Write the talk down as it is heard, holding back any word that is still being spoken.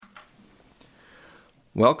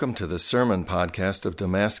Welcome to the Sermon Podcast of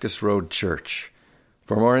Damascus Road Church.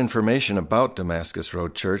 For more information about Damascus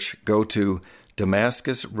Road Church, go to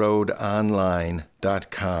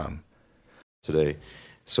damascusroadonline.com. Today.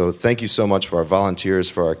 So thank you so much for our volunteers,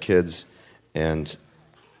 for our kids, and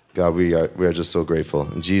God, we are just so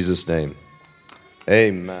grateful. In Jesus' name,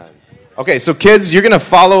 amen. Okay, so kids, you're going to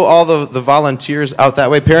follow all the volunteers out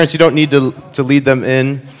that way. Parents, you don't need to lead them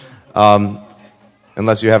in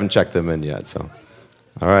unless you haven't checked them in yet. So,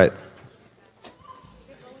 all right.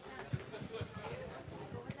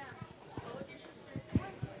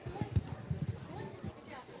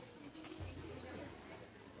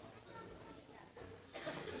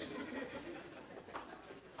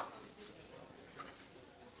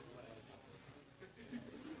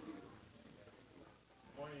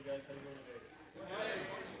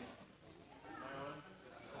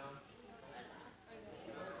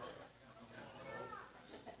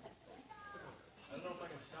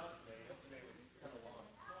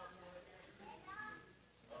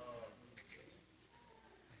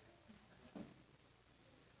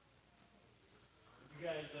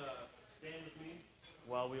 Stand with me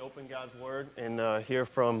while we open God's Word and hear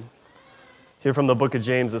from the book of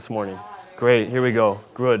James this morning. Great, here we go.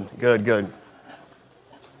 Good. We're going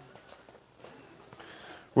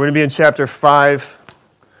to be in chapter 5,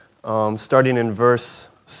 starting in verse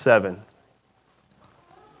 7.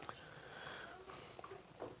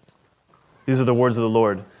 These are the words of the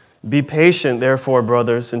Lord. Be patient, therefore,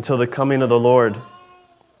 brothers, until the coming of the Lord.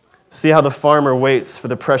 See how the farmer waits for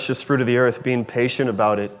the precious fruit of the earth, being patient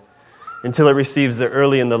about it, until it receives the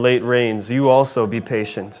early and the late rains. You also be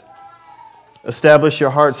patient. Establish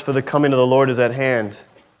your hearts, for the coming of the Lord is at hand.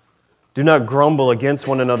 Do not grumble against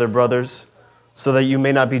one another, brothers, so that you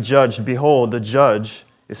may not be judged. Behold, the judge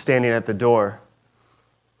is standing at the door.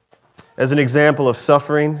 As an example of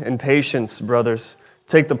suffering and patience, brothers,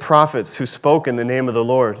 take the prophets who spoke in the name of the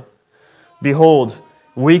Lord. Behold,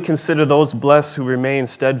 we consider those blessed who remain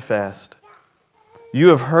steadfast. You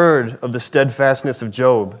have heard of the steadfastness of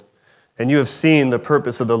Job, and you have seen the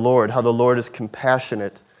purpose of the Lord, how the Lord is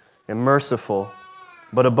compassionate and merciful.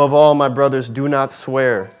 But above all, my brothers, do not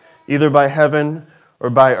swear, either by heaven or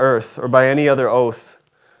by earth or by any other oath,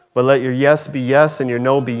 but let your yes be yes and your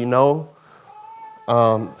no be no,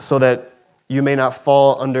 so that you may not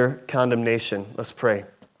fall under condemnation. Let's pray.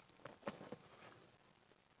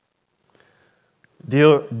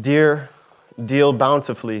 Deal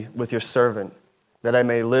bountifully with your servant, that I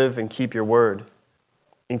may live and keep your word.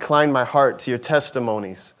 Incline my heart to your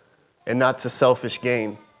testimonies and not to selfish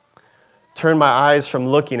gain. Turn my eyes from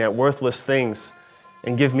looking at worthless things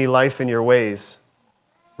and give me life in your ways.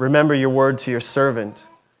 Remember your word to your servant,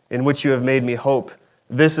 in which you have made me hope.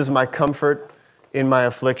 This is my comfort in my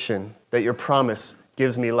affliction, that your promise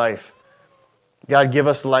gives me life. God, give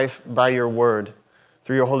us life by your word.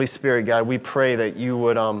 Through your Holy Spirit, God, we pray that you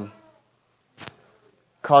would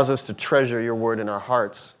cause us to treasure your word in our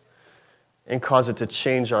hearts and cause it to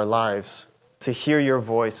change our lives, to hear your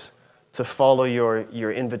voice, to follow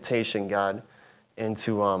your invitation, God, and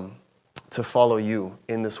to follow you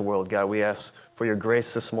in this world. God, we ask for your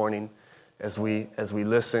grace this morning as we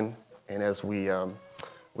listen and as we aim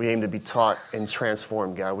to be taught and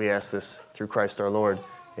transformed, God. We ask this through Christ our Lord.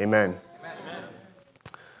 Amen. Amen.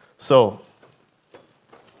 So,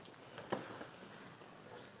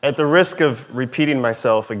 at the risk of repeating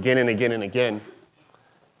myself again and again and again,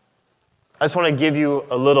 I just want to give you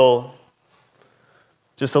a little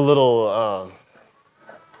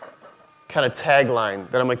kind of tagline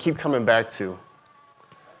that I'm going to keep coming back to.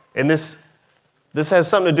 And this has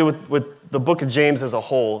something to do with the book of James as a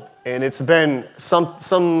whole, and it's been some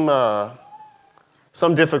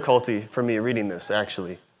difficulty for me reading this,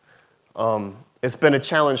 actually. It's been a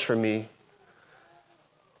challenge for me.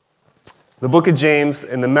 The book of James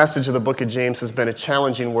and the message of the book of James has been a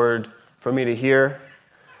challenging word for me to hear,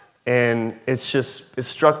 and it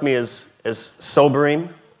struck me as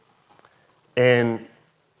sobering, and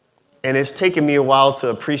it's taken me a while to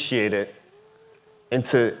appreciate it and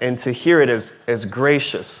to hear it as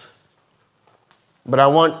gracious. But I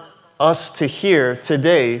want us to hear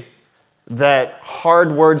today that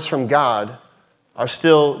hard words from God are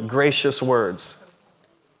still gracious words.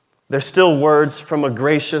 They're still words from a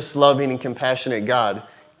gracious, loving, and compassionate God,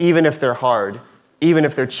 even if they're hard, even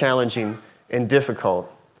if they're challenging and difficult.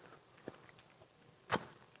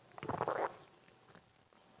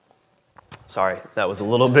 Sorry, that was a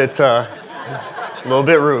little bit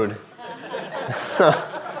rude.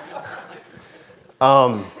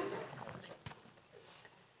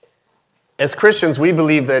 As Christians, we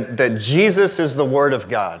believe that Jesus is the Word of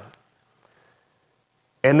God.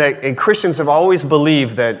 And Christians have always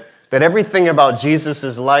believed that everything about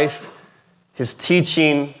Jesus' life, his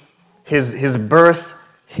teaching, his birth,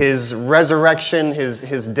 his resurrection,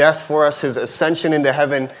 his death for us, his ascension into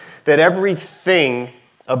heaven, that everything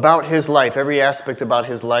about his life, every aspect about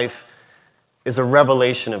his life is a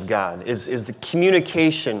revelation of God, is the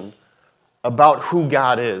communication about who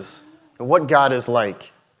God is and what God is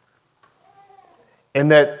like.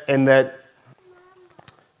 And that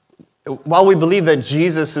while we believe that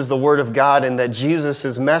Jesus is the Word of God and that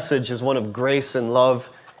Jesus' message is one of grace and love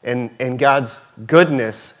and God's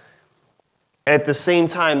goodness, at the same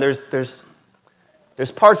time, there's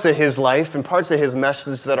parts of his life and parts of his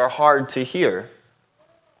message that are hard to hear.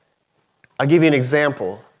 I'll give you an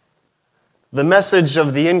example. The message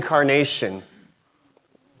of the incarnation,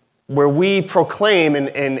 where we proclaim,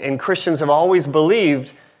 and Christians have always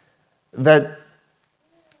believed, that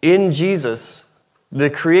in Jesus, the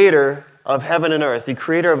creator of heaven and earth, the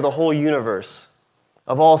creator of the whole universe,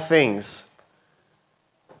 of all things,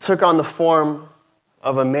 took on the form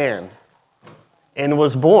of a man and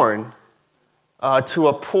was born to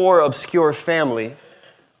a poor, obscure family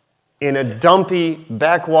in a dumpy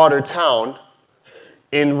backwater town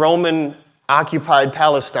in Roman-occupied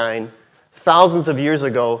Palestine thousands of years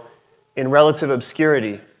ago in relative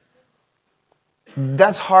obscurity.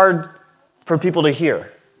 That's hard for people to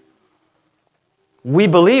hear. We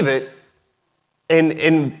believe it,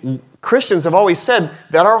 and Christians have always said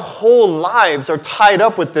that our whole lives are tied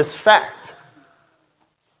up with this fact.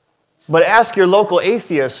 But ask your local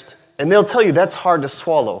atheist, and they'll tell you that's hard to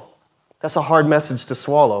swallow. That's a hard message to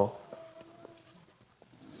swallow.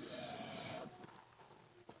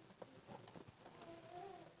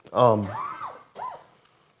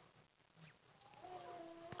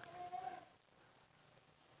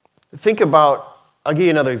 Think about, I'll give you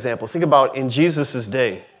another example. Think about in Jesus'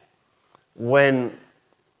 day, when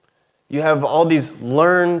you have all these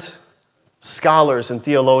learned scholars and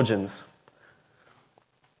theologians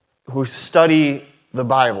who study the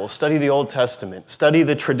Bible, study the Old Testament, study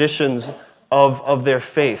the traditions of their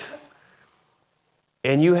faith.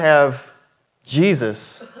 And you have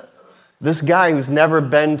Jesus, this guy who's never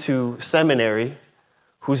been to seminary,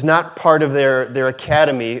 who's not part of their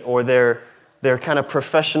academy or their kind of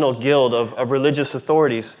professional guild of religious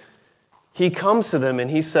authorities. He comes to them and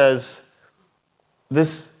he says,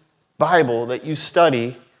 this Bible that you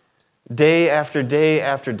study day after day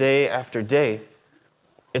after day after day,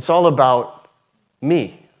 it's all about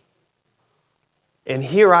me. And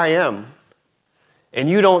here I am, and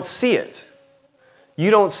you don't see it.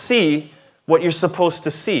 You don't see what you're supposed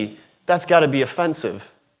to see. That's got to be offensive.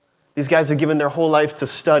 These guys have given their whole life to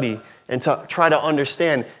study and to try to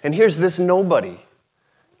understand. And here's this nobody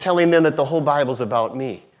telling them that the whole Bible's about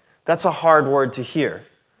me. That's a hard word to hear.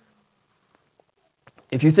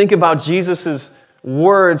 If you think about Jesus'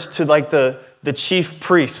 words to like the chief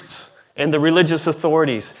priests and the religious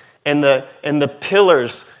authorities and the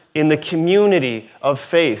pillars in the community of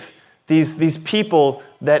faith, these people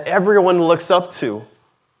that everyone looks up to,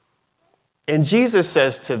 and Jesus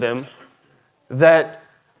says to them that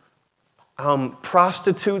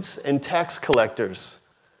prostitutes and tax collectors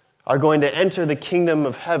are going to enter the kingdom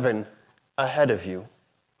of heaven ahead of you.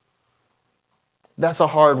 That's a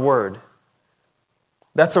hard word.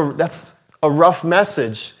 That's a rough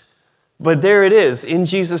message, but there it is in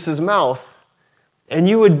Jesus' mouth. And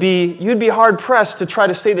you'd be hard pressed to try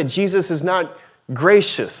to say that Jesus is not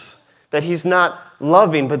gracious, that he's not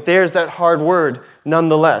loving, but there's that hard word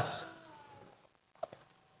nonetheless.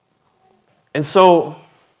 And so,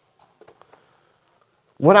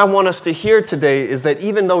 what I want us to hear today is that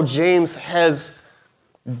even though James has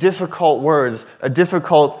difficult words, a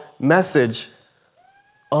difficult message,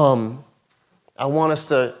 I want us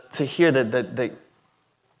to hear that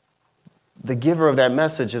the giver of that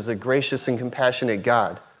message is a gracious and compassionate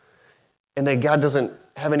God, and that God doesn't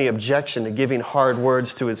have any objection to giving hard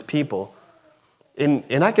words to his people.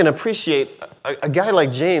 And I can appreciate a guy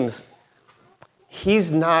like James.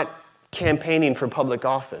 He's not campaigning for public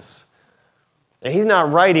office. And he's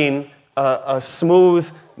not writing a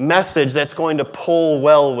smooth message that's going to pull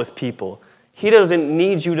well with people. He doesn't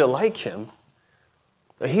need you to like him.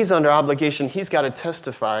 He's under obligation. He's got to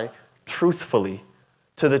testify truthfully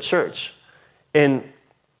to the church. And,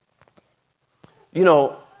 you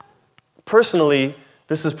know, personally,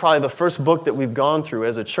 this is probably the first book that we've gone through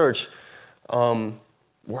as a church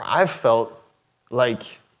where I've felt like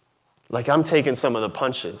I'm taking some of the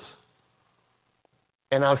punches.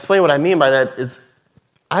 And I'll explain what I mean by that is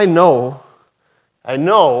I know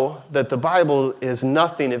that the Bible is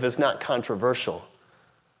nothing if it's not controversial.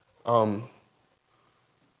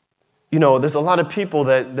 there's a lot of people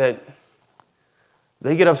that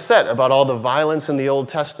they get upset about all the violence in the Old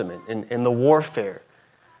Testament and the warfare.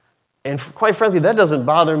 And quite frankly, that doesn't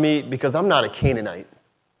bother me because I'm not a Canaanite.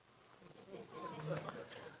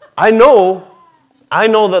 I know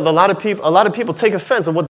that a lot of people take offense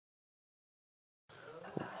at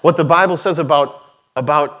what the Bible says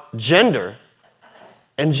about gender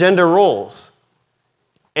and gender roles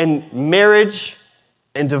and marriage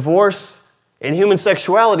and divorce and human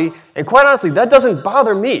sexuality. And quite honestly, that doesn't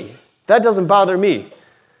bother me. That doesn't bother me.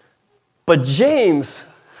 But James,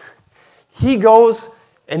 he goes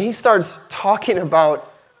and he starts talking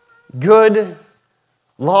about good,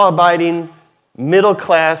 law-abiding,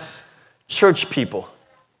 middle-class church people.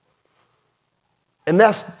 And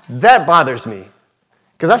that bothers me.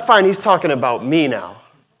 Because I find he's talking about me now.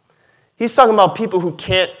 He's talking about people who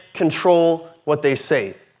can't control what they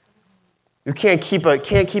say, who can't keep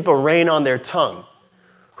a rein on their tongue,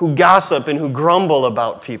 who gossip and who grumble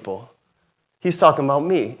about people. He's talking about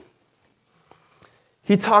me.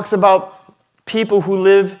 He talks about people who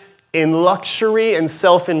live in luxury and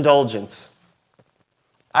self-indulgence.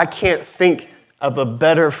 I can't think of a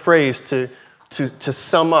better phrase to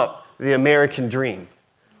sum up the American dream.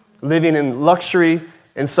 Living in luxury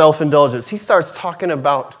and self-indulgence. He starts talking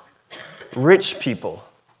about rich people.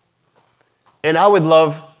 And I would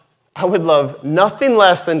love nothing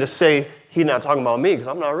less than to say, he's not talking about me because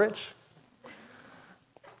I'm not rich.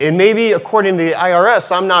 And maybe according to the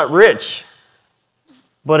IRS, I'm not rich.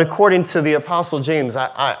 But according to the Apostle James,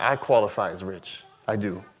 I qualify as rich. I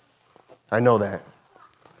do. I know that.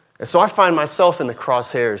 And so I find myself in the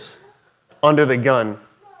crosshairs, under the gun.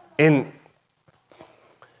 And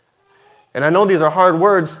I know these are hard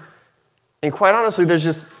words. And quite honestly,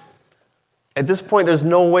 at this point, there's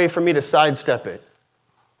no way for me to sidestep it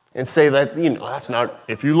and say that, that's not,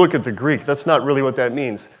 if you look at the Greek, that's not really what that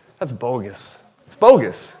means. That's bogus. It's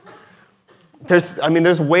bogus.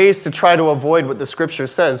 There's ways to try to avoid what the Scripture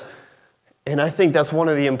says, and I think that's one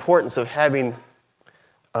of the importance of having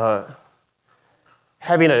what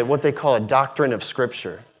they call a doctrine of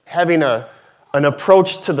Scripture, having an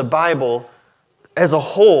approach to the Bible as a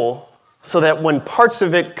whole, so that when parts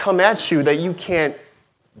of it come at you, that you can't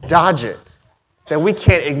dodge it, that we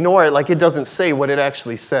can't ignore it like it doesn't say what it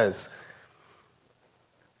actually says.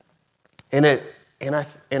 And I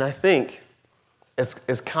think as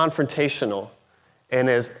confrontational and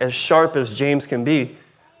as sharp as James can be,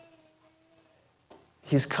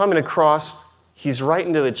 he's coming across, he's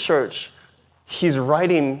writing to the church, he's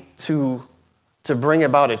writing to bring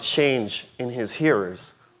about a change in his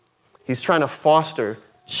hearers. He's trying to foster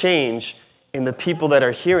change in the people that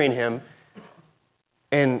are hearing him.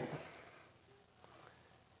 And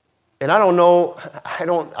I don't know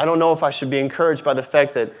if I should be encouraged by the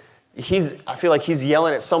fact that I feel like he's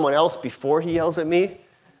yelling at someone else before he yells at me.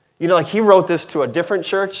 Like he wrote this to a different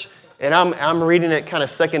church, and I'm reading it kind of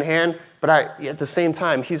secondhand, but at the same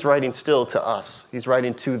time, he's writing still to us. He's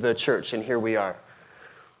writing to the church, and here we are.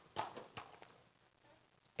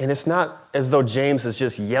 And it's not as though James is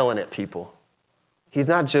just yelling at people. He's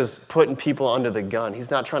not just putting people under the gun. He's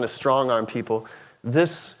not trying to strong-arm people.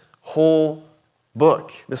 This whole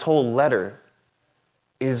book, this whole letter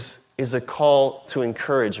is a call to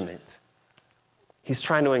encouragement. He's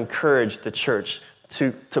trying to encourage the church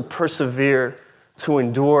to persevere, to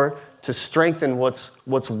endure, to strengthen what's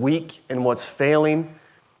weak and what's failing.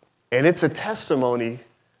 And it's a testimony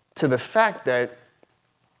to the fact that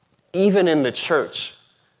even in the church,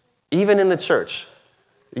 we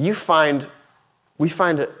find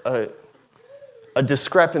a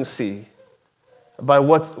discrepancy by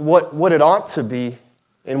what it ought to be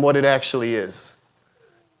and what it actually is.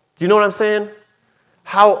 Do you know what I'm saying?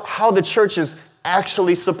 How the church is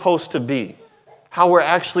actually supposed to be. How we're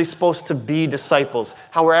actually supposed to be disciples.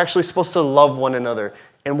 How we're actually supposed to love one another.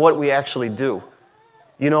 And what we actually do.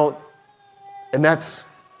 And that's,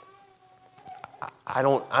 I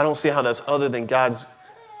don't see how that's other than God's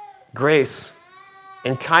grace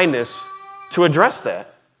and kindness to address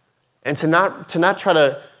that. And to not try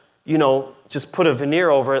to, just put a veneer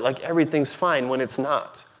over it like everything's fine when it's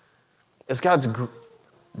not. It's God's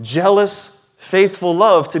jealous, faithful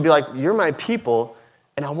love to be like, you're my people,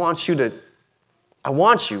 and I want you,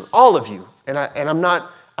 all of you. And I'm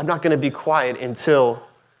not going to be quiet until.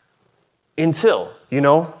 So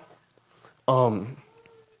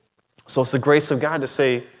it's the grace of God to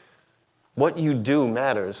say, what you do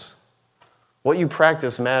matters. What you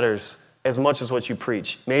practice matters as much as what you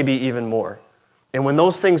preach, maybe even more. And when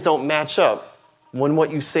those things don't match up, when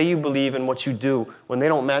what you say you believe and what you do, when they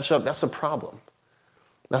don't match up, that's a problem.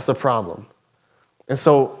 That's a problem. And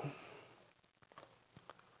so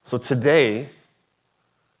So today,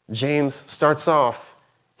 James starts off,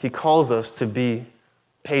 he calls us to be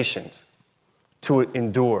patient, to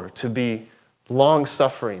endure, to be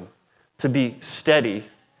long-suffering, to be steady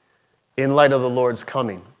in light of the Lord's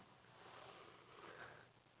coming.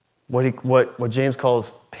 What James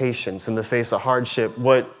calls patience in the face of hardship,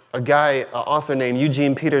 what an author named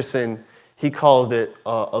Eugene Peterson, he calls it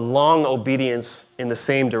a long obedience in the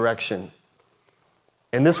same direction.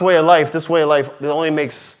 And this way of life, it only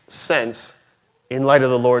makes sense in light of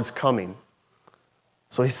the Lord's coming.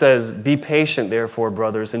 So he says, be patient, therefore,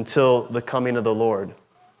 brothers, until the coming of the Lord.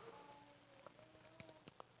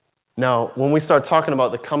 Now, when we start talking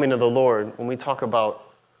about the coming of the Lord, when we talk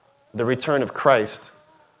about the return of Christ,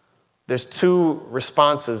 there's two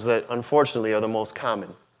responses that unfortunately are the most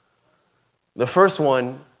common. The first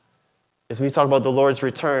one is when we talk about the Lord's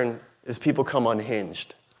return, is people come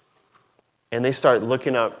unhinged. And they start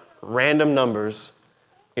looking up random numbers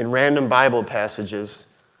in random Bible passages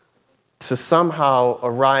to somehow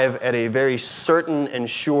arrive at a very certain and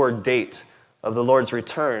sure date of the Lord's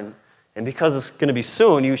return. And because it's going to be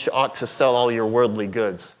soon, you ought to sell all your worldly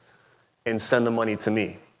goods and send the money to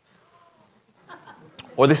me.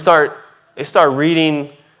 Or they start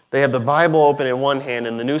reading, they have the Bible open in one hand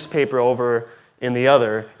and the newspaper over in the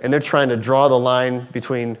other, and they're trying to draw the line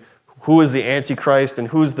between who is the Antichrist and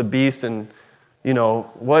who's the beast, and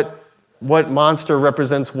what monster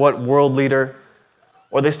represents what world leader.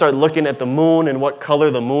 Or they start looking at the moon and what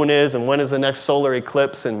color the moon is and when is the next solar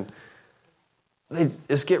eclipse, and they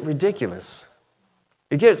just get ridiculous.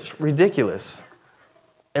 It gets ridiculous.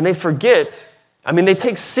 And they forget, they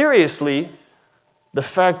take seriously the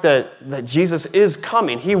fact that Jesus is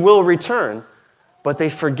coming. He will return. But they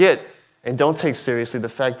forget and don't take seriously the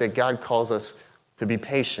fact that God calls us to be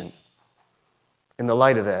patient in the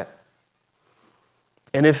light of that.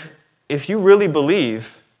 And if you really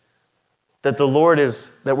believe that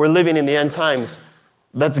that we're living in the end times,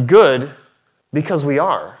 that's good, because we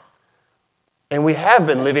are. And we have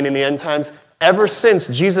been living in the end times ever since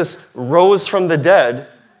Jesus rose from the dead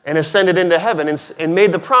and ascended into heaven and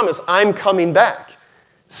made the promise, I'm coming back.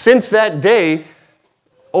 Since that day,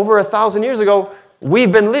 over 1,000 years ago,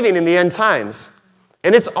 we've been living in the end times.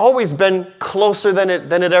 And it's always been closer than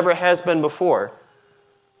it ever has been before.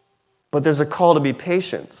 But there's a call to be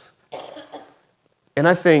patient. And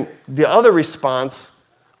I think the other response,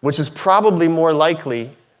 which is probably more likely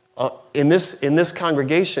in this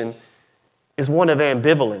congregation, is one of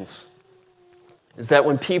ambivalence. Is that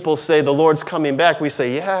when people say the Lord's coming back, we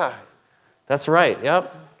say, yeah, that's right,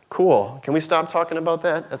 yep, cool. Can we stop talking about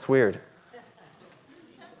that? That's weird.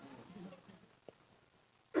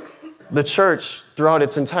 The church, throughout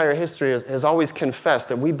its entire history, has always confessed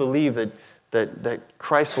that we believe that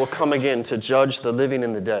Christ will come again to judge the living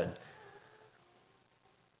and the dead.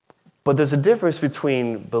 But there's a difference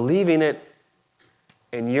between believing it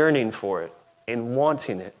and yearning for it and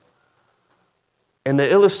wanting it. And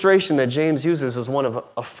the illustration that James uses is one of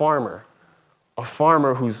a farmer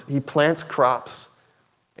he plants crops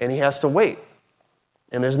and he has to wait.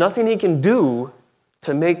 And there's nothing he can do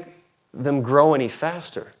to make them grow any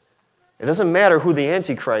faster. It doesn't matter who the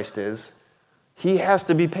Antichrist is. He has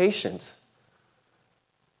to be patient.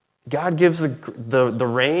 God gives the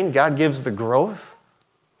rain. God gives the growth.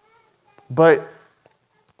 But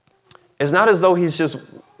it's not as though he's just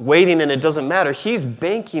waiting and it doesn't matter. He's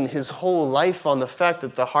banking his whole life on the fact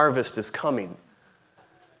that the harvest is coming.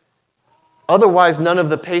 Otherwise, none of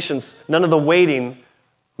the patience, none of the waiting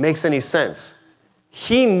makes any sense.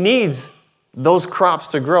 He needs those crops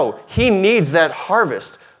to grow. He needs that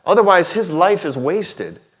harvest. Otherwise, his life is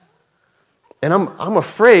wasted. And I'm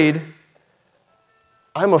afraid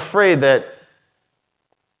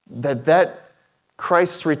that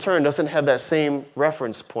Christ's return doesn't have that same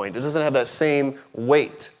reference point. It doesn't have that same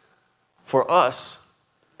weight for us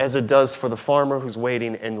as it does for the farmer who's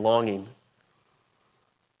waiting and longing.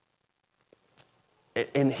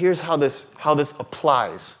 And here's how this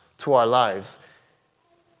applies to our lives,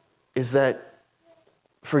 is that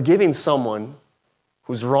forgiving someone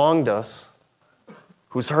who's wronged us,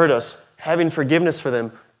 who's hurt us, having forgiveness for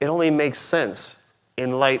them, it only makes sense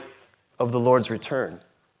in light of the Lord's return.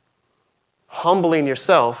 Humbling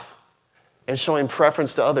yourself and showing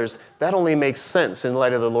preference to others, that only makes sense in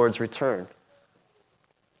light of the Lord's return.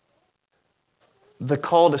 The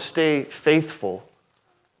call to stay faithful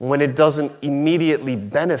when it doesn't immediately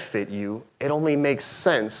benefit you, it only makes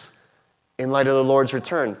sense in light of the Lord's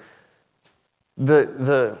return.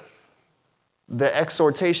 The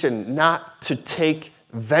exhortation not to take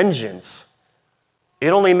vengeance, it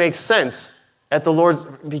only makes sense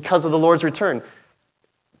because of the Lord's return.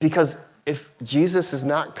 Because if Jesus is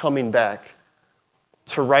not coming back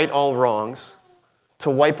to right all wrongs, to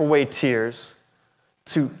wipe away tears,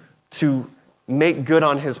 to make good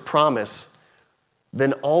on his promise,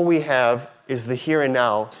 then all we have is the here and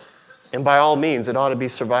now. And by all means, it ought to be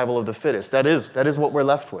survival of the fittest. That is what we're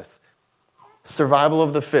left with. Survival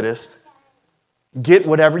of the fittest. Get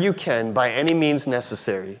whatever you can by any means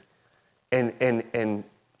necessary and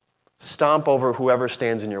stomp over whoever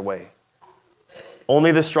stands in your way.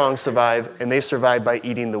 Only the strong survive, and they survive by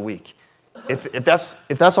eating the weak. If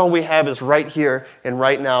that's all we have is right here and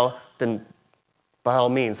right now, then by all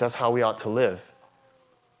means, that's how we ought to live.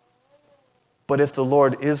 But if the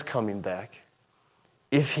Lord is coming back,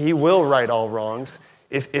 if he will right all wrongs,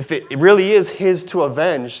 if it really is his to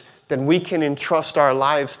avenge, then we can entrust our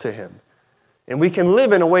lives to him. And we can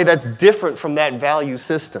live in a way that's different from that value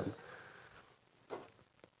system.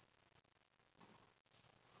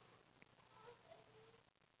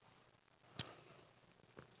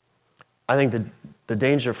 I think the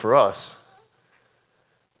danger for us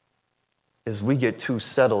is we get too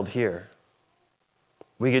settled here.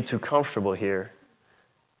 We get too comfortable here.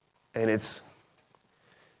 And it's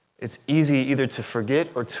easy either to forget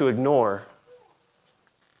or to ignore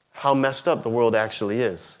how messed up the world actually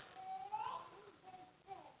is.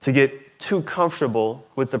 To get too comfortable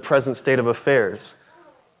with the present state of affairs.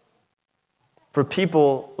 For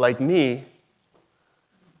people like me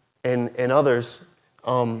and others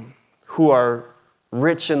who are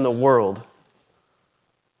rich in the world,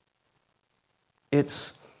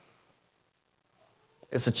 it's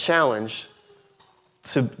a challenge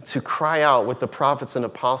to cry out with the prophets and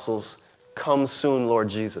apostles, "Come soon, Lord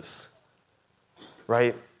Jesus."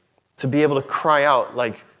 Right? To be able to cry out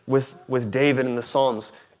like with David in the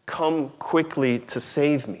Psalms, "Come quickly to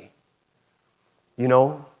save me." You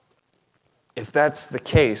know, if that's the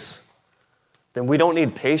case, then we don't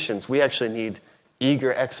need patience. We actually need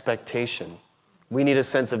eager expectation. We need a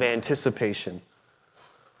sense of anticipation.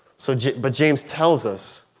 But James tells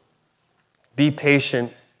us, be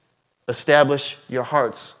patient, establish your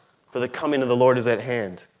hearts, for the coming of the Lord is at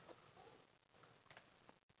hand.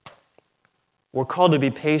 We're called to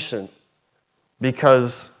be patient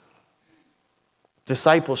because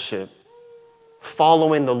discipleship,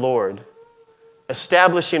 following the Lord,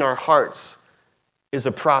 establishing our hearts is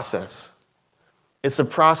a process. It's a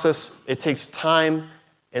process, it takes time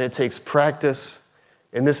and it takes practice.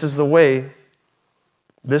 And this is the way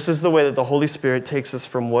that the Holy Spirit takes us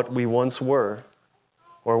from what we once were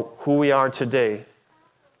or who we are today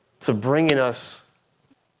to bringing us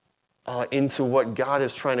into what God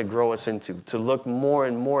is trying to grow us into, to look more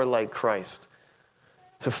and more like Christ,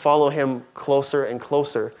 to follow him closer and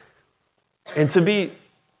closer. And to be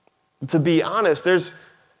honest, we're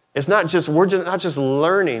not just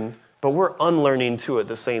learning, but we're unlearning too at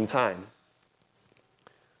the same time.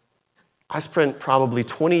 I spent probably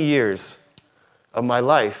 20 years of my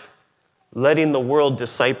life letting the world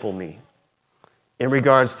disciple me in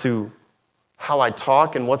regards to how I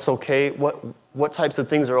talk and what's okay, what types of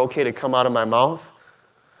things are okay to come out of my mouth.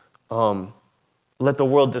 Let the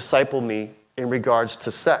world disciple me in regards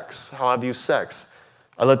to sex, how I view sex.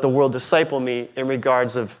 I let the world disciple me in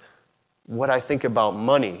regards of what I think about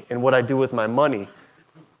money and what I do with my money.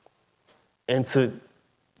 And to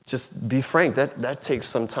just be frank, that takes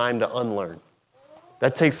some time to unlearn.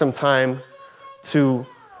 That takes some time to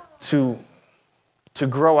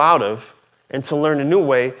grow out of and to learn a new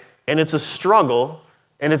way. And it's a struggle,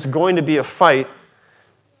 and it's going to be a fight.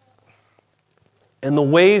 And the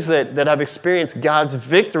ways that I've experienced God's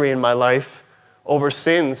victory in my life over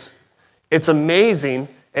sins, it's amazing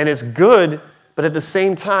and it's good, but at the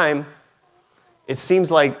same time, it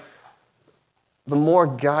seems like the more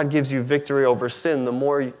God gives you victory over sin, the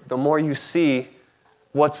more you see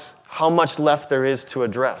how much left there is to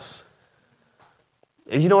address.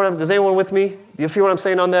 You know what? Is anyone with me? Do you feel what I'm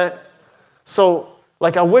saying on that? So,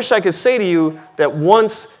 I wish I could say to you that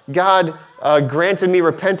once God granted me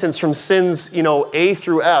repentance from sins, A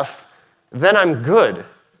through F, then I'm good.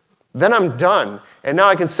 Then I'm done. And now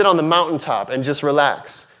I can sit on the mountaintop and just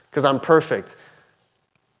relax because I'm perfect.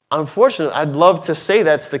 Unfortunately, I'd love to say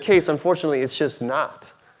that's the case. Unfortunately, it's just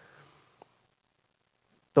not.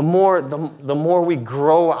 The more we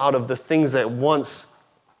grow out of the things that once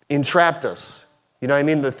entrapped us, you know what I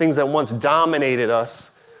mean? The things that once dominated us,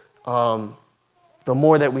 the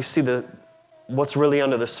more that we see what's really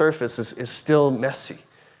under the surface is still messy.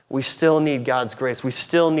 We still need God's grace. We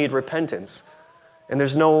still need repentance. And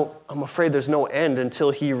I'm afraid there's no end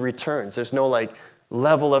until he returns. There's no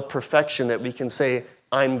level of perfection that we can say,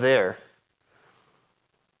 I'm there.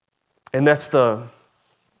 And that's the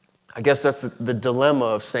I guess that's the dilemma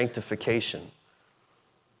of sanctification.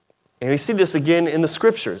 And we see this again in the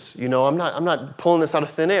scriptures. You know, I'm not pulling this out of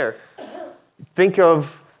thin air. Think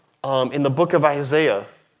of in the book of Isaiah,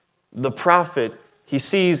 the prophet,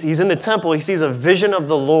 he's in the temple, he sees a vision of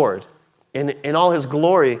the Lord in all his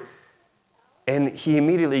glory, and he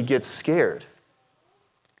immediately gets scared.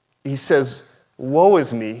 He says, "Woe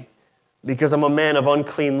is me, because I'm a man of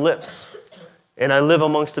unclean lips, and I live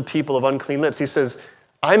amongst a people of unclean lips." He says,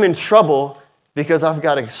 "I'm in trouble because I've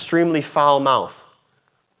got an extremely foul mouth,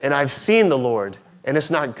 and I've seen the Lord, and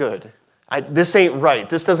it's not good. This ain't right.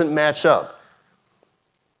 This doesn't match up."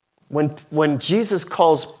 When Jesus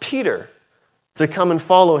calls Peter to come and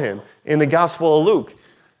follow him in the Gospel of Luke,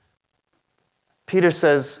 Peter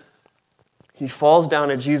says, he falls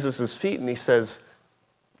down at Jesus' feet and he says,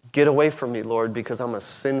 "Get away from me, Lord, because I'm a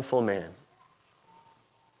sinful man."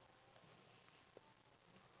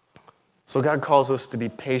 So God calls us to be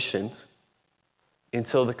patient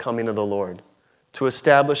until the coming of the Lord, to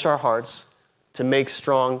establish our hearts, to make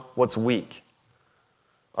strong what's weak,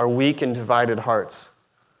 our weak and divided hearts.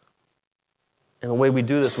 And the way we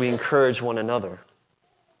do this, we encourage one another.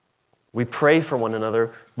 We pray for one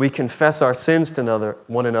another. We confess our sins to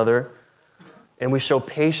one another. And we show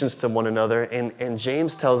patience to one another. And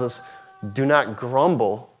James tells us, do not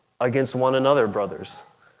grumble against one another, brothers,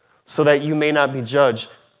 so that you may not be judged.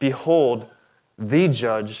 Behold, the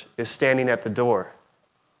judge is standing at the door.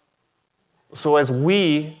 So as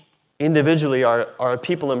we individually are a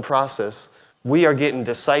people in process, we are getting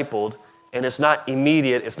discipled, and it's not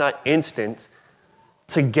immediate, it's not instant.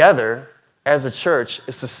 Together, as a church,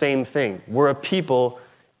 it's the same thing. We're a people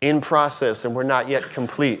in process, and we're not yet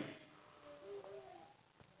complete.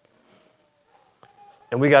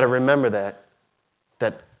 And we got to remember that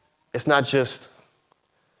it's not just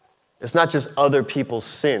other people's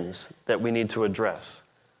sins that we need to address.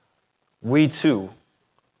 We too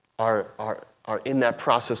are in that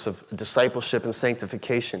process of discipleship and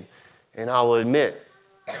sanctification. And I will admit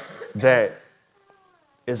that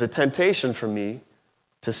is a temptation for me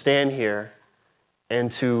to stand here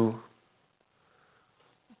and to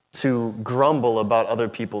grumble about other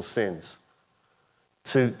people's sins,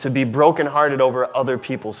 to be brokenhearted over other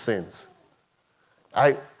people's sins.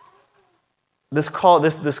 This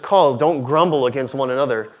call, don't grumble against one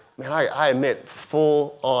another. Man, I admit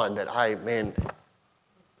full on that I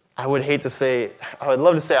would love to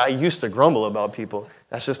say I used to grumble about people.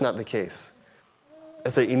 That's just not the case.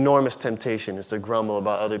 It's an enormous temptation is to grumble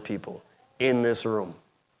about other people in this room.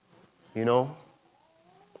 You know?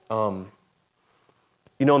 In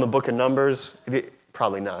the book of Numbers,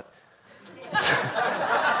 probably not.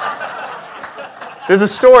 There's a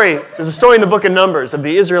story in the book of Numbers of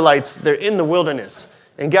the Israelites. They're in the wilderness,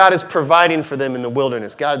 and God is providing for them in the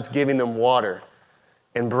wilderness. God's giving them water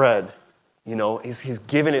and bread. You know, he's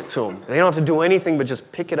giving it to them. They don't have to do anything but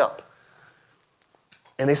just pick it up.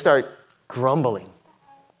 And they start grumbling.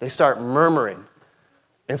 They start murmuring.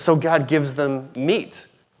 And so God gives them meat.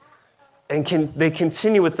 And they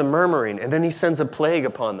continue with the murmuring, and then he sends a plague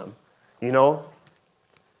upon them. You know,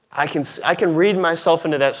 I can read myself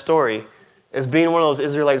into that story as being one of those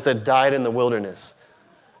Israelites that died in the wilderness.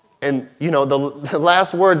 And, you know, the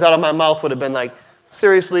last words out of my mouth would have been like,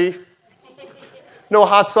 seriously? No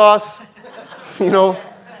hot sauce? You know?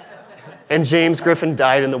 And James Griffin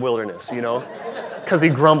died in the wilderness, you know, because he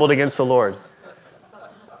grumbled against the Lord.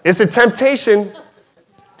 It's a temptation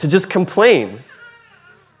to just complain.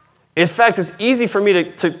 In fact, it's easy for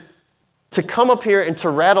me to come up here and to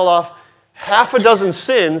rattle off half a dozen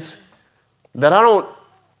sins that I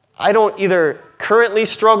don't either currently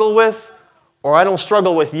struggle with, or I don't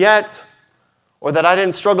struggle with yet, or that I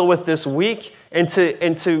didn't struggle with this week, and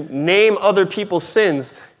to name other people's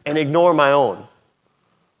sins and ignore my own.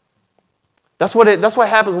 That's what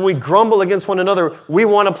happens when we grumble against one another. We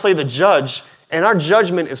want to play the judge, and our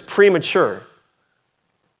judgment is premature.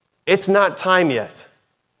 It's not time yet.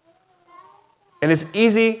 And it's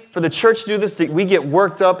easy for the church to do this. We get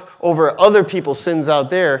worked up over other people's sins out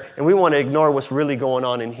there, and we want to ignore what's really going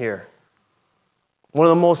on in here. One of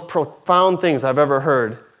the most profound things I've ever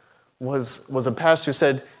heard was a pastor who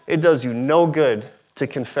said, it does you no good to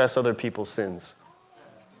confess other people's sins.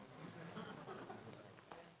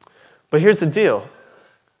 But here's the deal.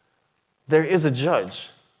 There is a judge.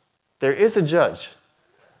 There is a judge.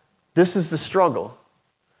 This is the struggle.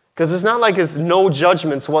 Because it's not like it's no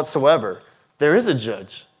judgments whatsoever. There is a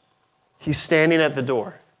judge. He's standing at the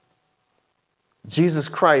door. Jesus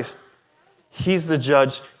Christ, he's the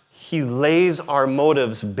judge. He lays our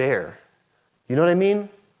motives bare. You know what I mean?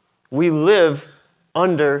 We live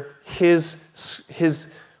under his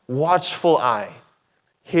watchful eye.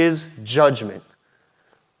 his judgment.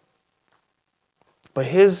 But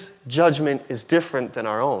his judgment is different than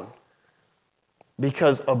our own.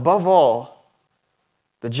 Because above all,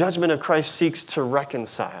 the judgment of Christ seeks to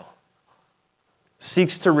reconcile,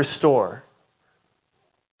 seeks to restore.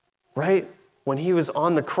 Right? When he was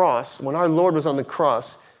on the cross, when our Lord was on the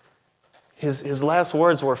cross, his last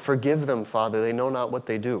words were, "Forgive them, Father, they know not what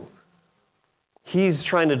they do." He's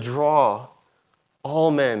trying to draw all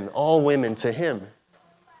men, all women to him.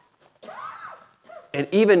 And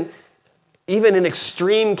even in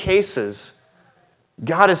extreme cases,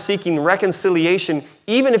 God is seeking reconciliation,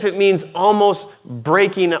 even if it means almost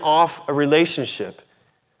breaking off a relationship.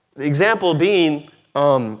 The example being,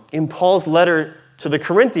 in Paul's letter to the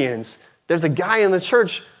Corinthians, there's a guy in the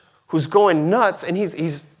church who's going nuts, and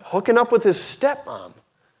he's hooking up with his stepmom.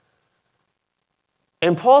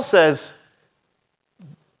 And Paul says,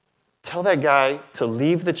 tell that guy to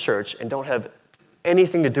leave the church and don't have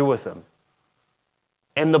anything to do with him.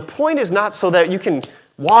 And the point is not so that you can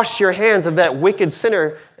wash your hands of that wicked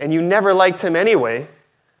sinner and you never liked him anyway,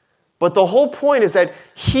 but the whole point is that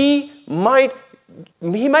he might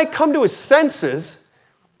come to his senses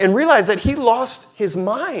and realize that he lost his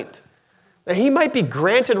mind, that he might be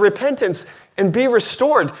granted repentance and be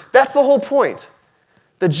restored. That's the whole point.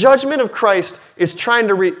 The judgment of Christ is trying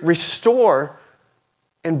to restore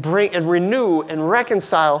and bring and renew and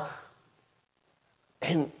reconcile.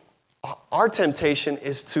 And our temptation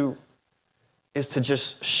is to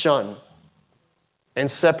just shun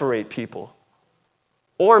and separate people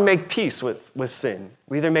or make peace with sin.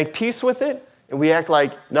 We either make peace with it and we act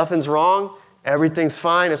like nothing's wrong, everything's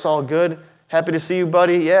fine, it's all good. Happy to see you,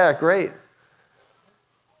 buddy. Yeah, great.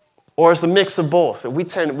 Or it's a mix of both.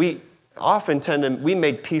 We often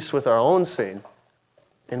make peace with our own sin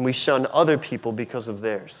and we shun other people because of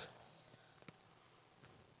theirs.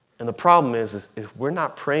 And the problem is if we're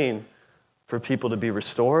not praying for people to be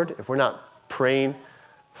restored, if we're not praying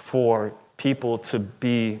for people to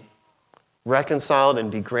be reconciled and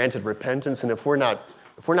be granted repentance, and if we're not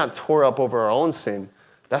tore up over our own sin,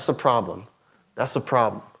 that's a problem. That's a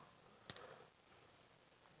problem.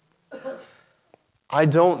 I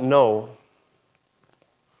don't know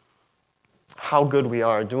how good we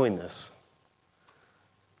are doing this.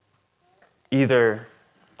 I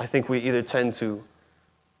think we either tend to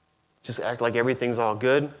just act like everything's all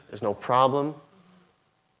good, there's no problem.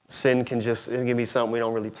 Sin it can be something we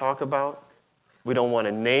don't really talk about. We don't want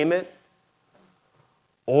to name it.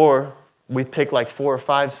 Or we pick like 4 or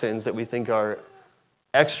 5 sins that we think are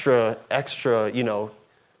extra,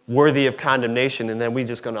 worthy of condemnation, and then we're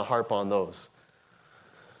just going to harp on those.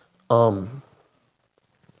 I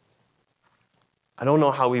don't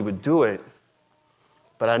know how we would do it,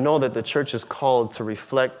 but I know that the church is called to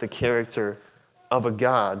reflect the character of a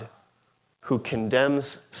God who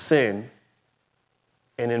condemns sin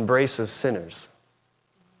and embraces sinners.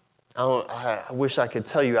 I wish I could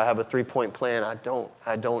tell you I have a 3-point plan. I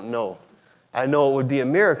don't know. I know it would be a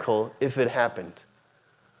miracle if it happened.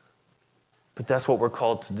 But that's what we're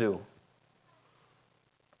called to do.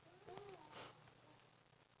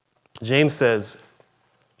 James says,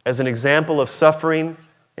 as an example of suffering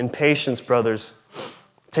and patience, brothers,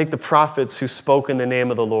 take the prophets who spoke in the name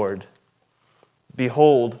of the Lord.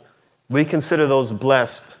 Behold, we consider those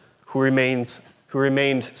blessed who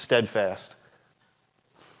remained steadfast.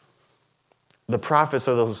 The prophets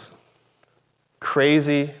are those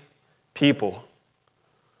crazy people.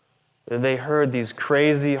 They heard these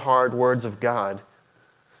crazy, hard words of God,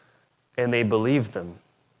 and they believed them.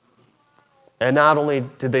 And not only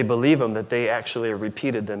did they believe them, that they actually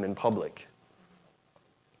repeated them in public.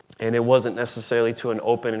 And it wasn't necessarily to an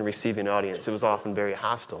open and receiving audience. It was often very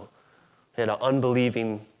hostile. They had an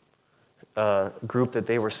unbelieving group that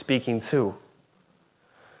they were speaking to.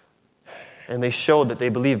 And they showed that they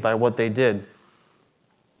believed by what they did.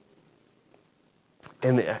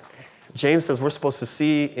 And James says we're supposed to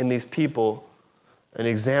see in these people an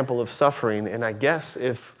example of suffering. And I guess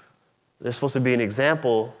if they're supposed to be an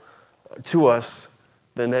example to us,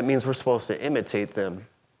 then that means we're supposed to imitate them.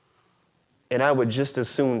 And I would just as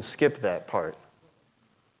soon skip that part.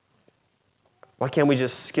 Why can't we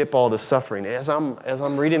just skip all the suffering? As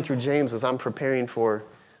I'm reading through James, as I'm preparing for,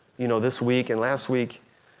 this week and last week,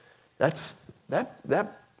 that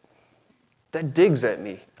digs at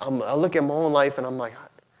me. I look at my own life and I'm like,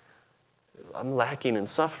 I'm lacking in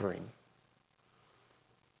suffering.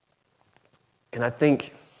 And I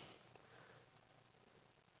think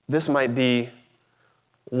this might be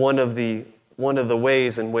one of the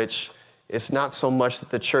ways in which it's not so much that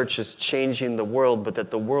the church is changing the world, but that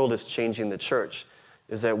the world is changing the church,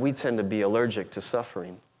 is that we tend to be allergic to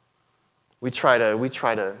suffering. we try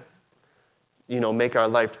to make our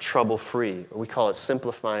life trouble-free. We call it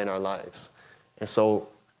simplifying our lives. And so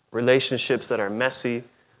relationships that are messy,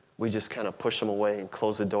 we just kind of push them away and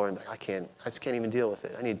close the door and be like, I just can't even deal with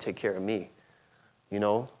it. I need to take care of me.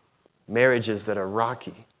 Marriages that are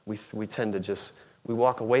rocky, we tend to we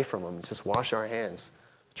walk away from them, just wash our hands.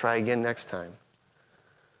 Try again next time.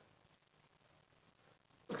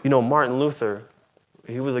 Martin Luther,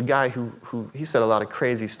 he was a guy who he said a lot of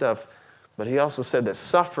crazy stuff, but he also said that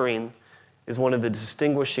suffering is one of the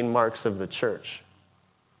distinguishing marks of the church.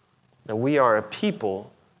 That we are a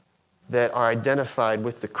people that are identified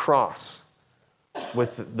with the cross,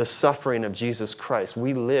 with the suffering of Jesus Christ.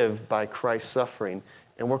 We live by Christ's suffering,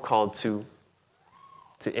 and we're called to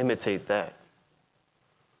imitate that.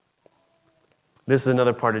 This is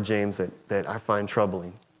another part of James that I find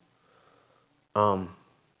troubling.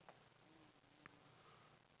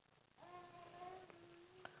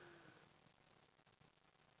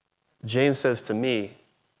 James says to me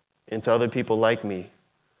and to other people like me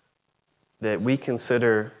that we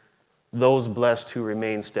consider those blessed who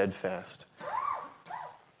remain steadfast.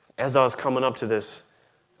 As I was coming up to this,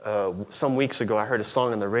 some weeks ago, I heard a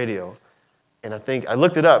song on the radio, and I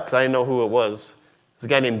looked it up because I didn't know who it was. It's a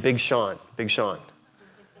guy named Big Sean.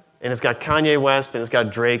 And it's got Kanye West and it's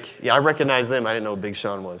got Drake. Yeah, I recognize them. I didn't know who Big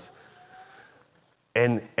Sean was.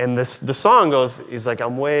 And the song goes, he's like,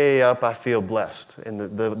 I'm way up, I feel blessed.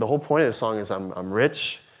 And the whole point of the song is I'm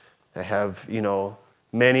rich, I have,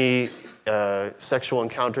 many sexual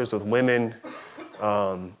encounters with women,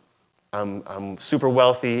 I'm super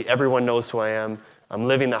wealthy, everyone knows who I am, I'm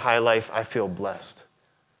living the high life, I feel blessed.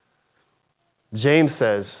 James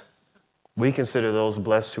says, we consider those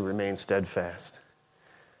blessed who remain steadfast.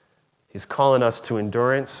 He's calling us to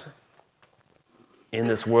endurance in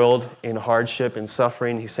this world, in hardship, in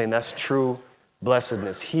suffering. He's saying that's true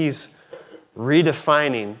blessedness. He's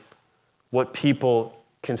redefining what people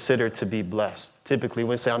consider to be blessed. Typically,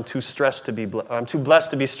 when we say, I'm too stressed to be I'm too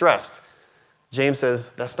blessed to be stressed, James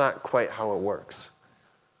says that's not quite how it works.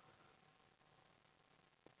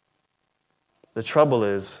 The trouble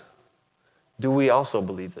is, do we also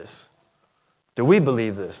believe this? Do we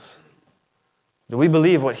believe this? Do we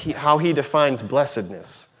believe how he defines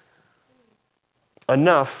blessedness?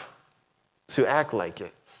 Enough to act like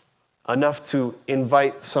it. Enough to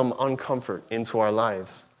invite some uncomfort into our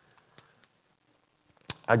lives.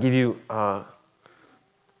 I'll give you a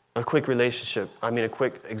quick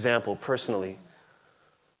example personally.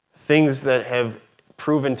 Things that have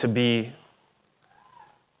proven to be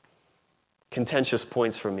contentious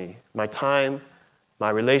points for me. My time, my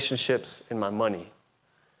relationships, and my money.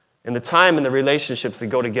 And the time and the relationships that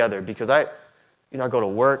go together, because I go to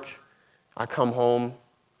work, I come home,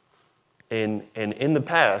 and in the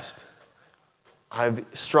past, I've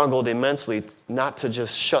struggled immensely not to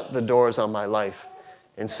just shut the doors on my life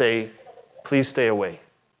and say, please stay away.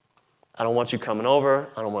 I don't want you coming over.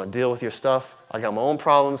 I don't want to deal with your stuff. I got my own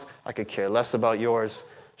problems. I could care less about yours.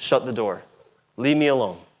 Shut the door. Leave me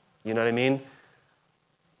alone. You know what I mean?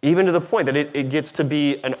 Even to the point that it gets to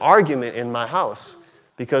be an argument in my house.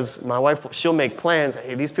 Because my wife, she'll make plans.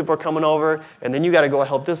 Hey, these people are coming over, and then you got to go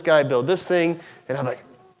help this guy build this thing. And I'm like,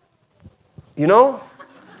 damn,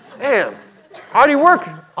 I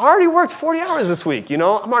already worked 40 hours this week, I'm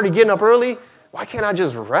already getting up early. Why can't I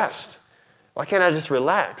just rest? Why can't I just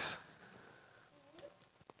relax?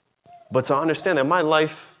 But to understand that my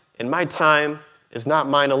life and my time is not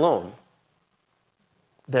mine alone.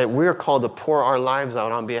 That we're called to pour our lives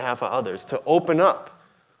out on behalf of others, to open up,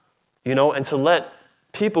 and to let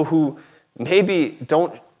people who maybe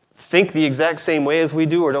don't think the exact same way as we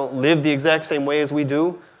do or don't live the exact same way as we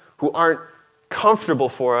do, who aren't comfortable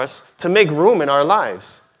for us, to make room in our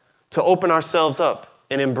lives, to open ourselves up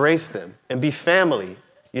and embrace them and be family,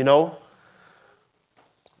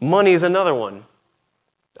 Money is another one.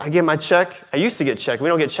 I get my check. I used to get check. We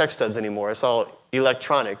don't get check stubs anymore. It's all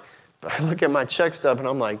electronic. But I look at my check stub and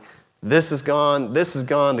I'm like, this is gone,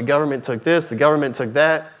 the government took this, the government took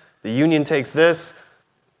that, the union takes this.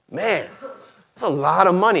 Man, that's a lot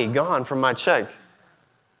of money gone from my check.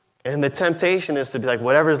 And the temptation is to be like,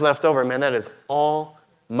 whatever's left over, man, that is all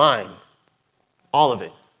mine. All of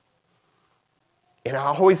it. And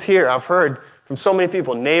I've heard from so many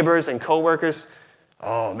people, neighbors and coworkers,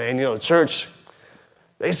 oh man, the church,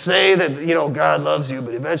 they say that, God loves you,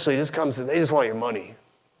 but eventually it just comes to, they just want your money.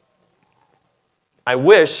 I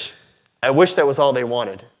wish that was all they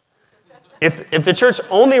wanted. If the church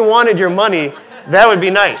only wanted your money, that would be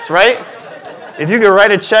nice, right? If you could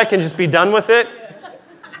write a check and just be done with it.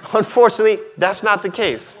 Unfortunately, that's not the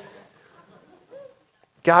case.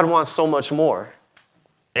 God wants so much more.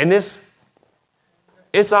 And this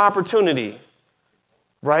It's opportunity,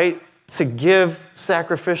 right? To give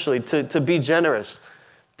sacrificially, to be generous,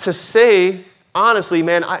 to say, honestly,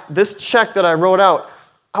 man, this check that I wrote out,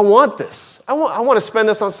 I want this. I want to spend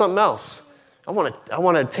this on something else. I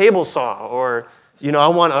want a table saw, or, I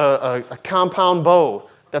want a compound bow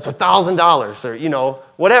that's $1,000, or,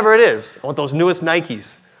 whatever it is. I want those newest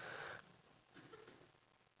Nikes.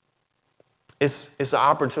 It's an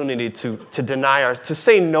opportunity to deny to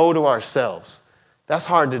say no to ourselves. That's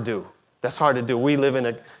hard to do. That's hard to do. We live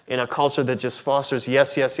in a culture that just fosters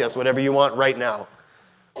yes, yes, yes, whatever you want right now.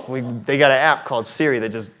 They got an app called Siri that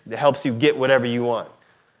just helps you get whatever you want.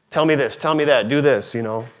 Tell me this, tell me that, do this,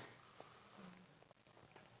 The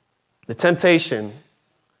temptation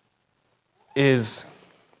is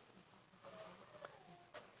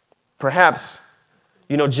perhaps,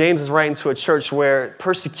 James is writing to a church where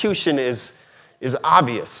persecution is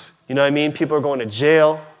obvious. You know what I mean? People are going to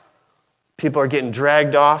jail. People are getting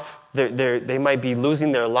dragged off. They might be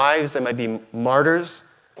losing their lives. They might be martyrs.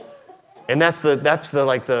 And that's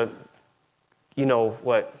the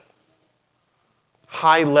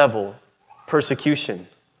high level persecution.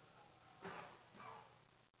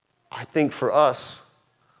 I think for us,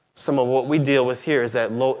 some of what we deal with here is the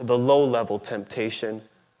low level temptation.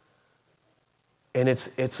 And it's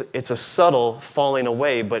a subtle falling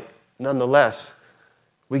away, but nonetheless,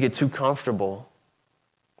 we get too comfortable.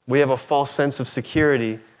 We have a false sense of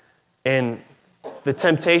security, and the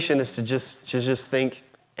temptation is to just think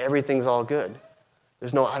everything's all good.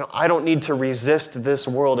 I don't need to resist this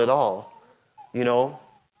world at all, And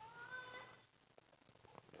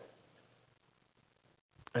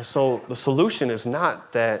so the solution is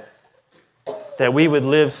not that we would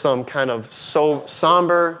live some kind of so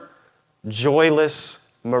somber, joyless,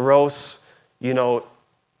 morose,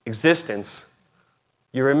 existence.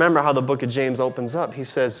 You remember how the book of James opens up. He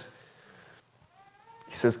says,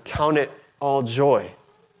 count it all joy.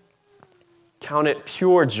 Count it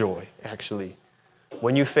pure joy, actually,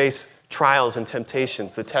 when you face trials and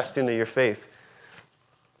temptations, the testing of your faith.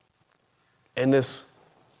 And this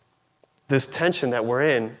tension that we're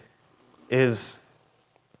in is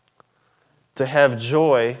to have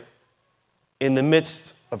joy in the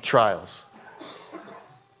midst of trials.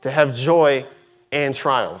 To have joy and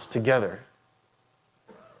trials together.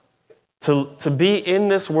 To be in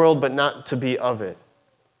this world but not to be of it.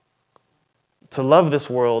 To love this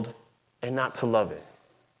world and not to love it.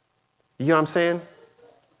 You know what I'm saying?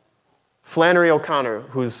 Flannery O'Connor,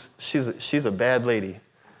 she's a bad lady.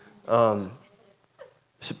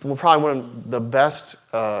 She's probably one of the best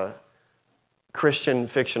Christian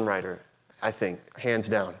fiction writer, I think, hands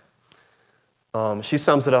down. She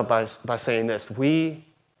sums it up by saying this.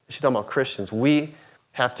 She's talking about Christians. We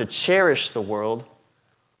have to cherish the world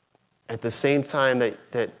at the same time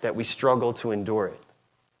that we struggle to endure it.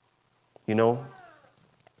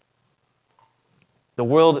 The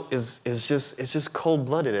world is just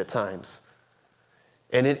cold-blooded at times.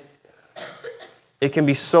 And it can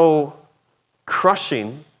be so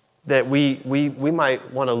crushing that we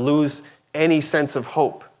might want to lose any sense of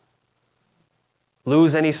hope,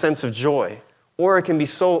 lose any sense of joy. Or it can be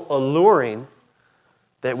so alluring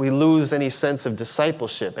that we lose any sense of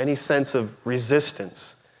discipleship, any sense of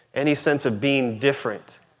resistance, any sense of being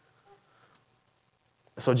different.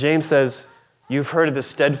 So James says, you've heard of the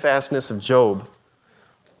steadfastness of Job.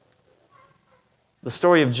 The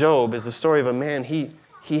story of Job is the story of a man,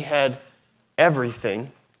 he had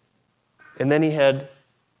everything, and then he had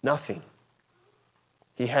nothing.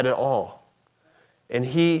 He had it all. And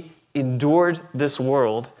he endured this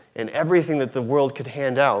world and everything that the world could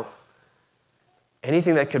hand out,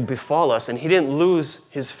 anything that could befall us, and he didn't lose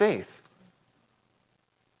his faith.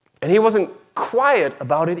 And he wasn't quiet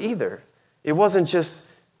about it either. It wasn't just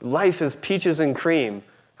life is peaches and cream.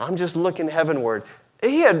 I'm just looking heavenward.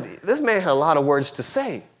 This man had a lot of words to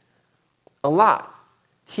say. A lot.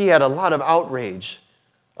 He had a lot of outrage,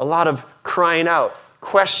 a lot of crying out,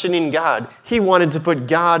 questioning God. He wanted to put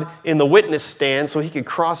God in the witness stand so he could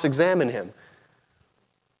cross-examine him.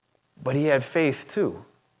 But he had faith too.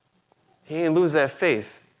 He didn't lose that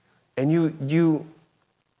faith. And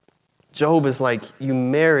Job is like, you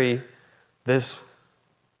marry this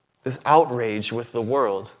outrage with the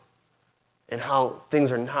world and how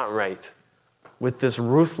things are not right, with this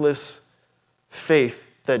ruthless faith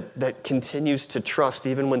that continues to trust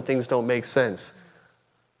even when things don't make sense.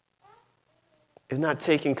 Is not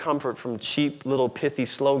taking comfort from cheap little pithy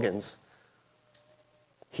slogans.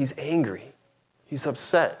 He's angry. He's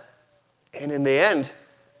upset. And in the end,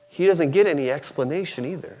 he doesn't get any explanation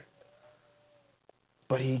either.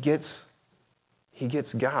 But he gets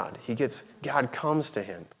God. God comes to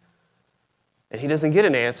him. And he doesn't get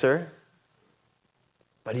an answer,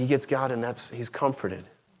 but he gets God, and he's comforted.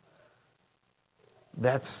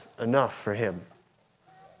 That's enough for him.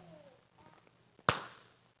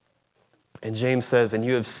 And James says, and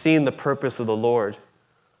you have seen the purpose of the Lord,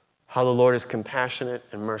 how the Lord is compassionate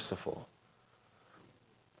and merciful.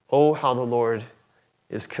 Oh, how the Lord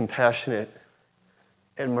is compassionate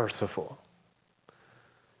and merciful.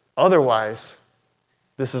 Otherwise,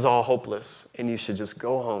 this is all hopeless, and you should just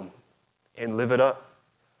go home and live it up.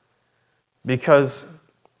 Because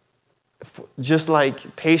just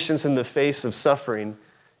like patience in the face of suffering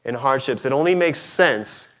and hardships, it only makes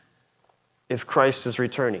sense if Christ is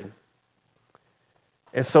returning.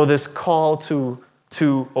 And so this call to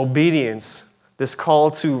obedience, this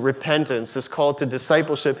call to repentance, this call to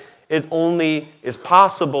discipleship is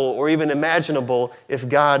possible or even imaginable if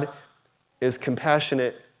God is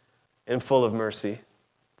compassionate and full of mercy.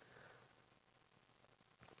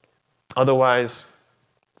 Otherwise,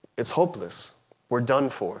 it's hopeless. We're done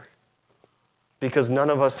for. Because none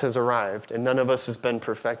of us has arrived and none of us has been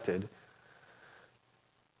perfected.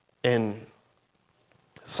 And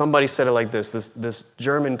somebody said it like this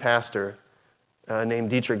German pastor named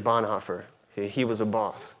Dietrich Bonhoeffer, he was a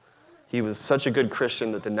boss. He was such a good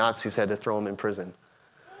Christian that the Nazis had to throw him in prison.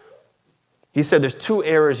 He said there's 2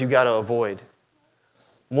 errors you got to avoid.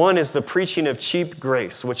 One is the preaching of cheap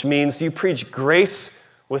grace, which means you preach grace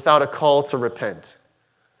without a call to repent.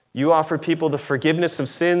 You offer people the forgiveness of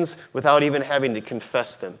sins without even having to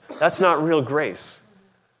confess them. That's not real grace.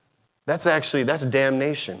 That's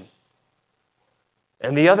damnation.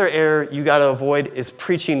 And the other error you got to avoid is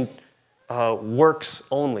preaching works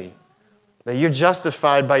only. That you're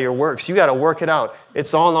justified by your works. You got to work it out.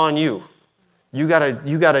 It's all on you. You got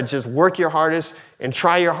to just work your hardest and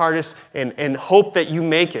try your hardest and hope that you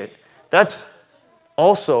make it. That's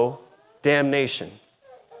also damnation.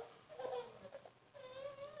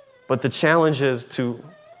 But the challenge is to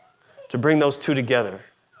bring those two together.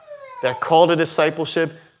 That call to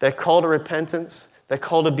discipleship, that call to repentance, that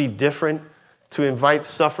call to be different, to invite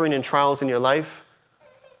suffering and trials in your life,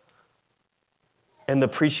 and the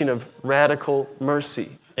preaching of radical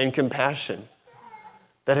mercy and compassion.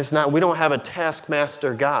 We don't have a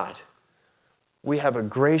taskmaster God. We have a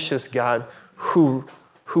gracious God who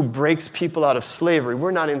breaks people out of slavery.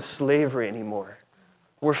 We're not in slavery anymore.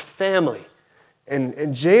 We're family.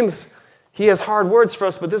 And James, he has hard words for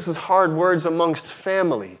us, but this is hard words amongst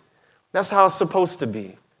family. That's how it's supposed to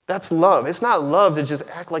be. That's love. It's not love to just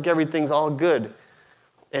act like everything's all good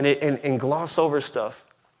and gloss over stuff.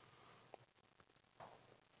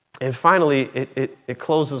 And finally, it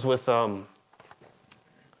closes with, I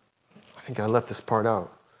think I left this part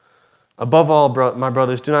out. Above all, my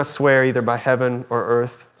brothers, do not swear either by heaven or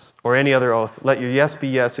earth or any other oath. Let your yes be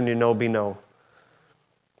yes and your no be no.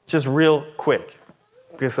 Just real quick,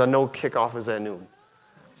 because I know kickoff is at noon.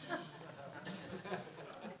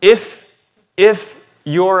 If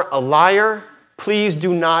you're a liar, please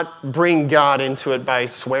do not bring God into it by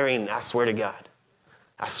swearing, I swear to God.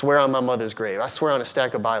 I swear on my mother's grave. I swear on a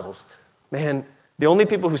stack of Bibles. Man, the only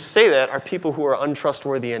people who say that are people who are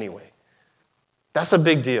untrustworthy anyway. That's a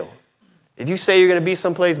big deal. If you say you're going to be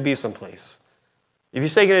someplace, be someplace. If you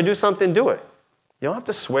say you're going to do something, do it. You don't have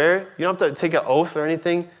to swear. You don't have to take an oath or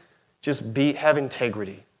anything. Just have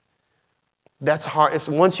integrity. That's hard. It's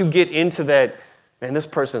once you get into that, man, this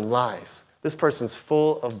person lies. This person's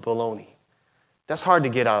full of baloney. That's hard to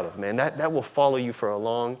get out of, man. That will follow you for a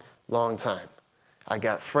long, long time. I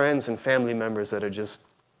got friends and family members that are just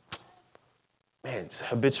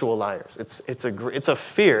habitual liars. It's a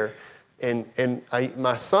fear, and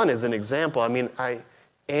my son is an example. I mean,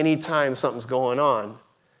 anytime something's going on,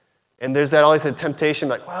 and there's always a temptation,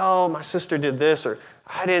 like, well, my sister did this, or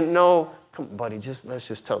I didn't know. Come on, buddy, let's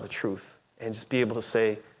just tell the truth and just be able to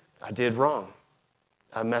say, I did wrong.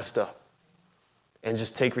 I messed up. And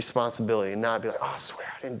just take responsibility and not be like, oh, I swear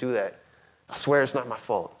I didn't do that. I swear it's not my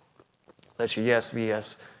fault. Let your yes be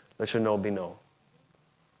yes. Let your no be no.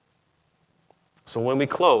 So when we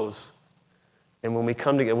close and when we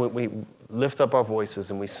come together, when we lift up our voices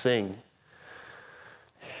and we sing,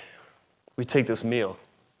 we take this meal.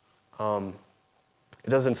 It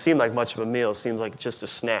doesn't seem like much of a meal. It seems like just a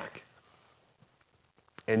snack.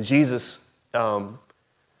 And Jesus,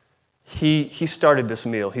 he started this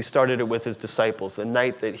meal. He started it with his disciples the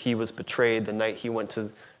night that he was betrayed, the night he went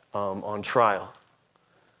on trial.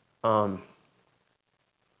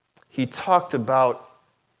 He talked about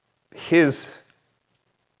his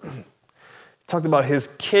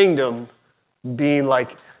kingdom being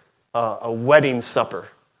like a wedding supper.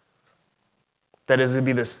 That is to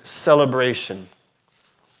be this celebration,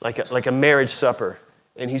 like a marriage supper.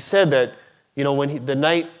 And he said that You know, the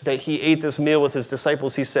night that he ate this meal with his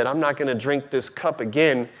disciples, he said, I'm not going to drink this cup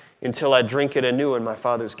again until I drink it anew in my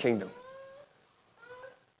Father's kingdom.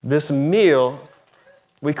 This meal,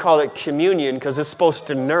 we call it communion because it's supposed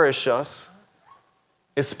to nourish us.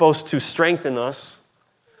 It's supposed to strengthen us.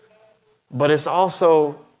 But it's supposed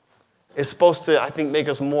to, I think, make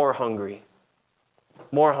us more hungry.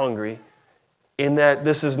 More hungry in that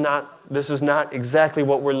this is not exactly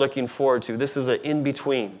what we're looking forward to. This is an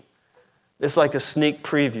in-between. It's like a sneak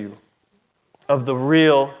preview of the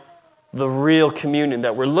real communion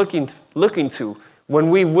that we're looking to when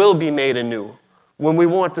we will be made anew, when we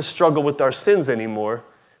won't have to struggle with our sins anymore,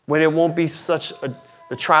 when it won't be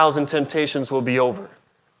the trials and temptations will be over.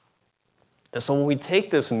 And so when we take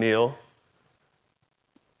this meal,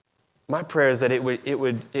 my prayer is that it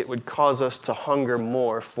would cause us to hunger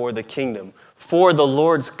more for the kingdom, for the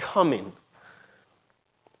Lord's coming.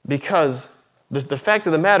 Because the fact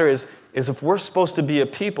of the matter is if we're supposed to be a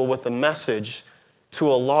people with a message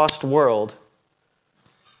to a lost world,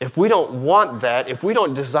 if we don't want that, if we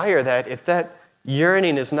don't desire that, if that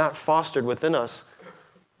yearning is not fostered within us,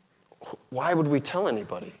 why would we tell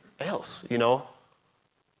anybody else, you know?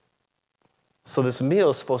 So this meal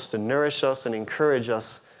is supposed to nourish us and encourage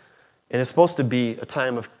us, and it's supposed to be a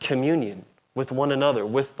time of communion with one another,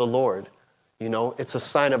 with the Lord. You know, it's a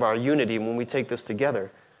sign of our unity when we take this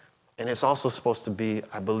together. And it's also supposed to be,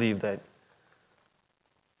 I believe, that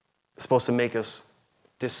it's supposed to make us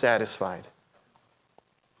dissatisfied.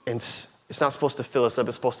 And it's not supposed to fill us up.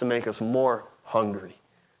 It's supposed to make us more hungry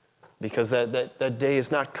because that day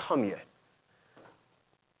has not come yet.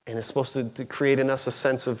 And it's supposed to create in us a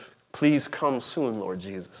sense of, please come soon, Lord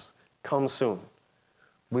Jesus. Come soon.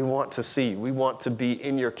 We want to see you. We want to be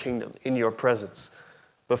in your kingdom, in your presence.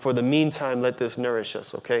 But for the meantime, let this nourish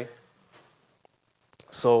us, okay?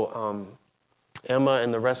 So Emma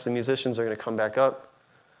and the rest of the musicians are going to come back up,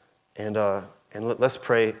 and let's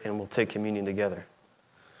pray, and we'll take communion together.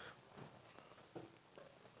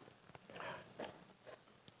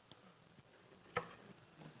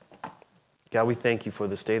 God, we thank you for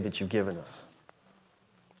this day that you've given us.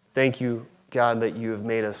 Thank you, God, that you have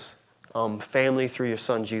made us family through your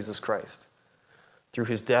Son, Jesus Christ, through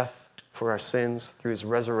his death for our sins, through his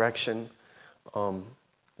resurrection,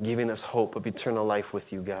 giving us hope of eternal life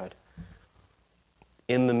with you, God.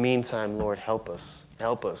 In the meantime, Lord, help us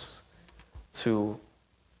to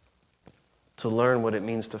learn what it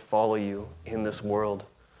means to follow you in this world,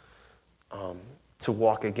 to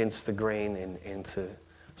walk against the grain and to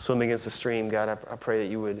swim against the stream. God, I pray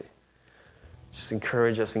that you would just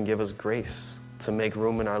encourage us and give us grace to make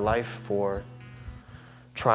room in our life for